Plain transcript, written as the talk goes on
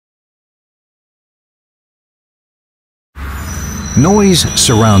Noise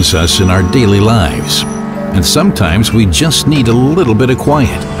surrounds us in our daily lives, and sometimes we just need a little bit of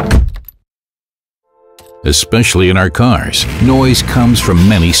quiet. Especially in our cars, noise comes from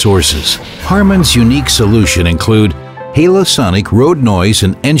many sources. Harman's unique solution include HALOsonic road noise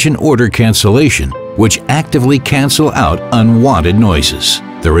and engine order cancellation, which actively cancel out unwanted noises.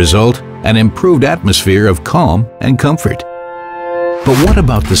 The result? An improved atmosphere of calm and comfort. But what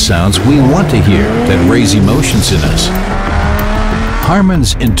about the sounds we want to hear that raise emotions in us?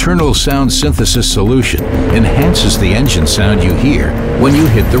 Harman's internal sound synthesis solution enhances the engine sound you hear when you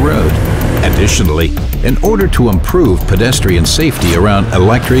hit the road. Additionally, in order to improve pedestrian safety around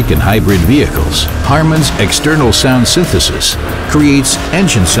electric and hybrid vehicles, Harman's external sound synthesis creates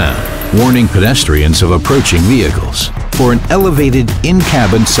engine sound, warning pedestrians of approaching vehicles. For an elevated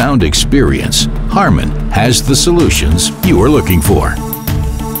in-cabin sound experience, Harman has the solutions you are looking for.